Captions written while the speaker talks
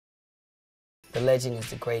Legend is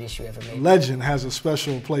the greatest shoe ever made. Legend has a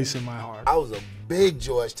special place in my heart. I was a big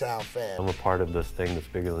Georgetown fan. I'm a part of this thing that's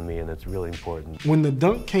bigger than me, and it's really important. When the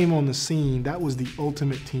Dunk came on the scene, that was the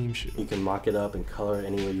ultimate team shoe. You can mock it up and color it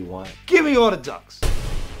any way you want. Give me all the Dunks.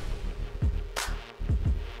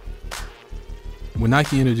 When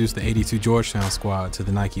Nike introduced the '82 Georgetown squad to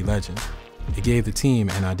the Nike Legend, it gave the team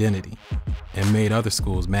an identity and made other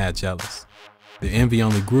schools mad jealous. The envy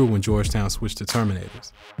only grew when Georgetown switched to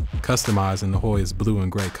Terminators, customizing the Hoyas blue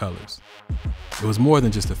and gray colors. It was more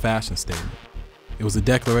than just a fashion statement. It was a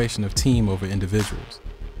declaration of team over individuals,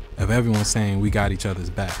 of everyone saying we got each other's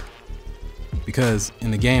back. Because in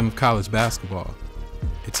the game of college basketball,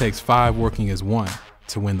 it takes 5 working as one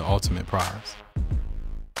to win the ultimate prize.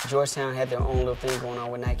 Georgetown had their own little thing going on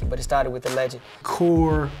with Nike, but it started with the Legend.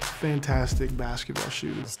 Core, fantastic basketball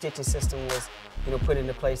shoes. The stitching system was, put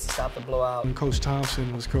into place to stop the blowout. When Coach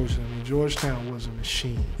Thompson was coaching, Georgetown was a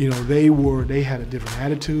machine. They had a different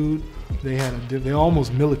attitude. They're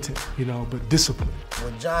almost militant, but disciplined.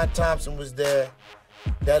 When John Thompson was there,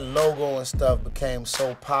 that logo and stuff became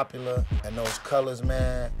so popular, and those colors,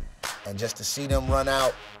 man, and just to see them run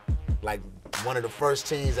out, like one of the first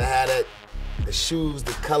teams that had it, the shoes,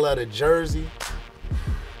 the color of the jersey.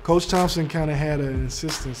 Coach Thompson kind of had an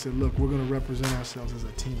insistence that, look, we're going to represent ourselves as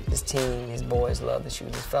a team. His team, his boys loved the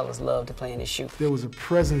shoes. His fellas loved to play in his shoe. There was a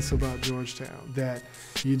presence about Georgetown that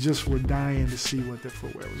you just were dying to see what their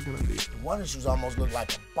footwear was going to be. One of the shoes almost looked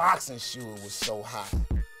like a boxing shoe. It was so high.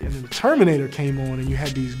 And then the Terminator came on, and you had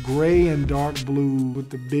these gray and dark blue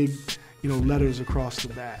with the big, letters across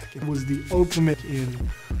the back. It was the ultimate in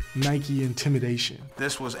Nike intimidation.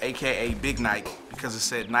 This was AKA Big Nike because it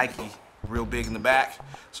said Nike real big in the back.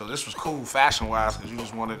 So this was cool fashion-wise because you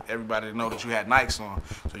just wanted everybody to know that you had Nikes on.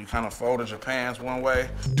 So you kind of folded your pants one way.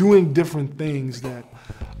 Doing different things that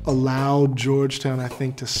allowed Georgetown, I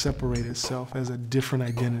think, to separate itself as a different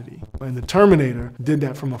identity. And the Terminator did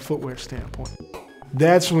that from a footwear standpoint.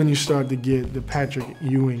 That's when you start to get the Patrick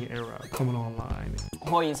Ewing era coming online.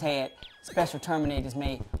 Hoyas had special Terminators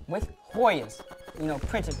made with Hoyas,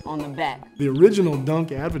 printed on the back. The original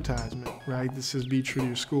Dunk advertisement, right? This says "Be true to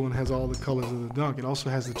your school" and has all the colors of the Dunk. It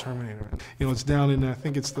also has the Terminator. It's down in, I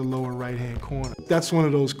think it's the lower right-hand corner. That's one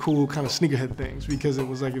of those cool kind of sneakerhead things because it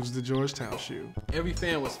was the Georgetown shoe. Every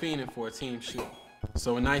fan was fiending for a team shoe.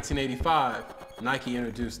 So in 1985, Nike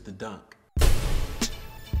introduced the Dunk.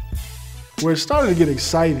 Where it started to get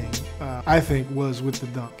exciting, I think, was with the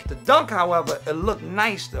Dunk. The Dunk, however, it looked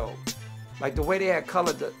nice though. Like the way they had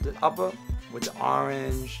colored the upper with the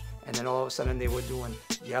orange, and then all of a sudden they were doing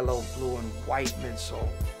yellow, blue, and white midsole,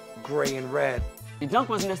 gray and red. The Dunk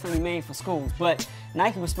wasn't necessarily made for schools, but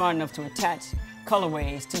Nike was smart enough to attach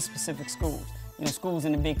colorways to specific schools. Schools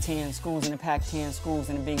in the Big Ten, schools in the Pac-10, schools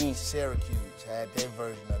in the Big East. Syracuse had their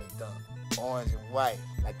version of the Dunk, orange and white,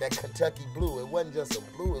 like that Kentucky blue. It wasn't just a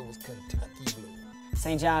blue, it was Kentucky blue.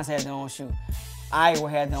 St. John's had their own shoe. Iowa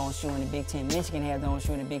had their own shoe in the Big Ten. Michigan had their own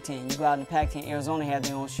shoe in the Big Ten. You go out in the Pac-10, Arizona had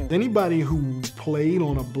their own shoe. Anybody who played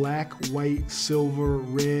on a black, white, silver,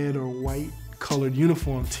 red, or white colored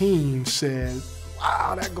uniform team said,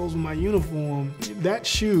 wow, that goes with my uniform. That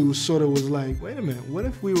shoe sort of was like, wait a minute, what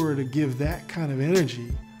if we were to give that kind of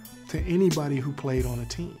energy to anybody who played on a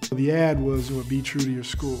team? The ad was "Be true to your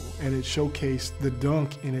school," and it showcased the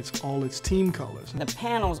Dunk in all its team colors. The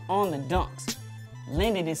panels on the Dunks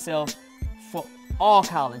lended itself for all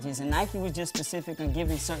colleges, and Nike was just specific on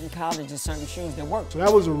giving certain colleges certain shoes that worked. So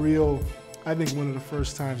that was I think one of the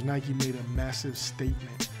first times Nike made a massive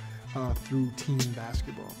statement through team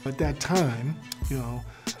basketball. At that time,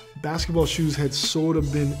 basketball shoes had sort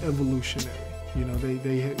of been evolutionary.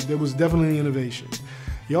 There was definitely innovation.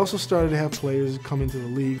 You also started to have players come into the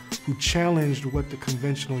league who challenged what the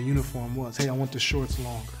conventional uniform was. Hey, I want the shorts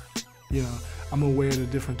longer. I'm gonna wear the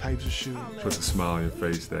different types of shoes. Puts a smile on your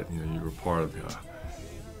face that you were part of the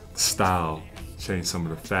style, changed some of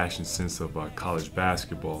the fashion sense of college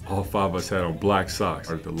basketball. All 5 of us had on black socks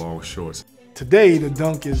or the long shorts. Today, the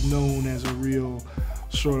Dunk is known as a real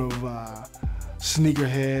sort of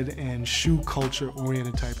sneakerhead and shoe culture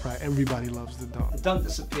oriented type product. Everybody loves the Dunk. The Dunk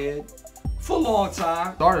disappeared for a long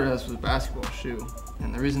time. Started as a basketball shoe,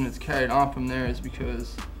 and the reason it's carried on from there is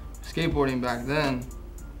because skateboarding back then,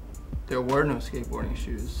 there were no skateboarding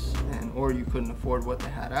shoes, or you couldn't afford what they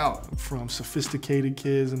had out. From sophisticated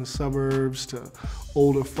kids in the suburbs to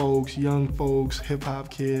older folks, young folks, hip-hop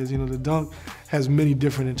kids, the Dunk has many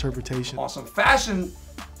different interpretations. On some fashion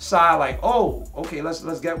side, like, oh, okay,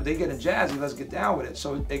 they getting jazzy, let's get down with it.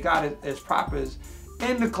 So they got it as proppers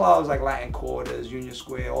in the clubs like Latin Quarters, Union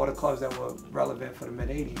Square, all the clubs that were relevant for the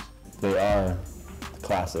mid-'80s. They are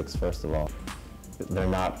classics, first of all. They're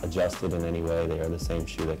not adjusted in any way. They are the same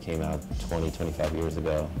shoe that came out 20, 25 years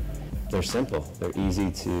ago. They're simple. They're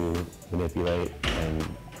easy to manipulate and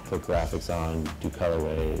put graphics on, do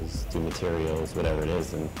colorways, do materials, whatever it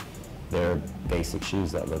is, and they're basic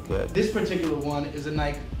shoes that look good. This particular one is a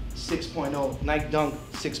Nike 6.0, Nike Dunk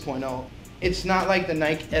 6.0. It's not like the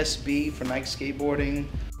Nike SB for Nike skateboarding.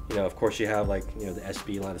 You know, of course you have like, you know, the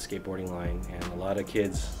SB line, the skateboarding line, and a lot of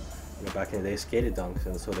kids, you know, back in the day skated Dunks,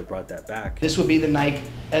 and so they brought that back. This would be the Nike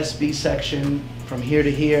SB section from here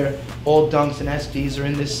to here. All Dunks and SBs are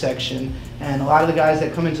in this section, and a lot of the guys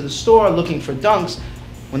that come into the store looking for Dunks,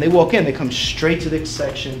 when they walk in, they come straight to this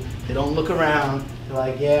section. They don't look around. They're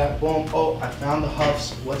like, yeah, boom, oh, I found the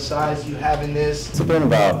Huffs. What size do you have in this? It's been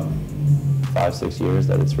about 5-6 years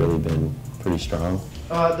that it's really been pretty strong.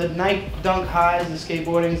 The Nike Dunk Highs, the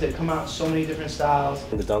skateboardings, they come out in so many different styles.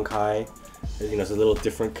 The Dunk High, you know, it's a little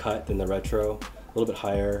different cut than the Retro, a little bit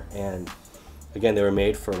higher, and again, they were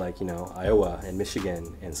made for like, you know, Iowa and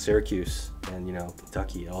Michigan and Syracuse and, you know,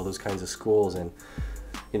 Kentucky, all those kinds of schools, and,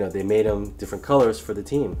 you know, they made them different colors for the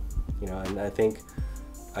team, you know, and I think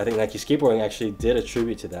Nike Skateboarding actually did a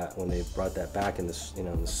tribute to that when they brought that back in this, you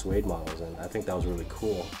know, in the suede models, and I think that was really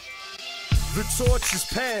cool. The torch is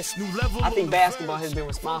passed, new level. I think basketball has been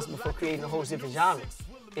responsible for creating a whole different genres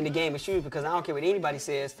in the game of shoes, because I don't care what anybody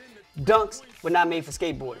says, Dunks were not made for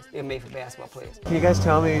skateboarders, they were made for basketball players. Can you guys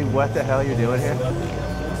tell me what the hell you're doing here?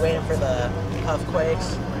 Waiting for the Huff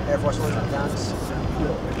Quakes, Air Force Ones and Dunks.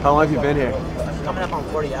 How long have you been here? Coming up on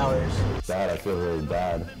 40 hours. I feel really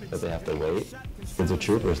bad that they have to wait. Kids are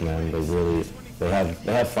troopers, man. They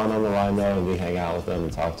have fun on the line though, and we hang out with them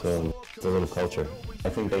and talk to them. It's a little culture. I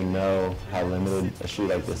think they know how limited a shoe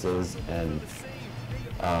like this is, and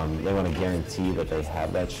they want to guarantee that they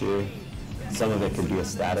have that shoe. Some of it could be a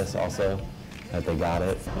status also, that they got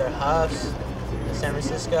it. They're Huffs, San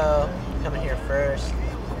Francisco, coming here first.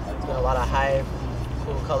 It's been a lot of hype,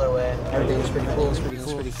 cool colorway. Everything is pretty cool. It's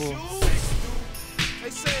pretty cool. They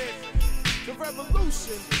said the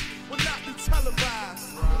revolution will not be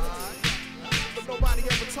televised, but nobody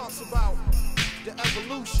ever talks about the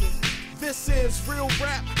evolution. This is real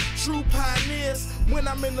rap, true pioneers. When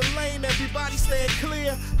I'm in the lane, everybody staying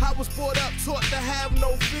clear. I was brought up, taught to have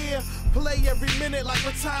no fear. Play every minute like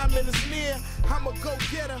retirement is near. I'm a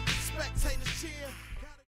go-getter, spectators cheer.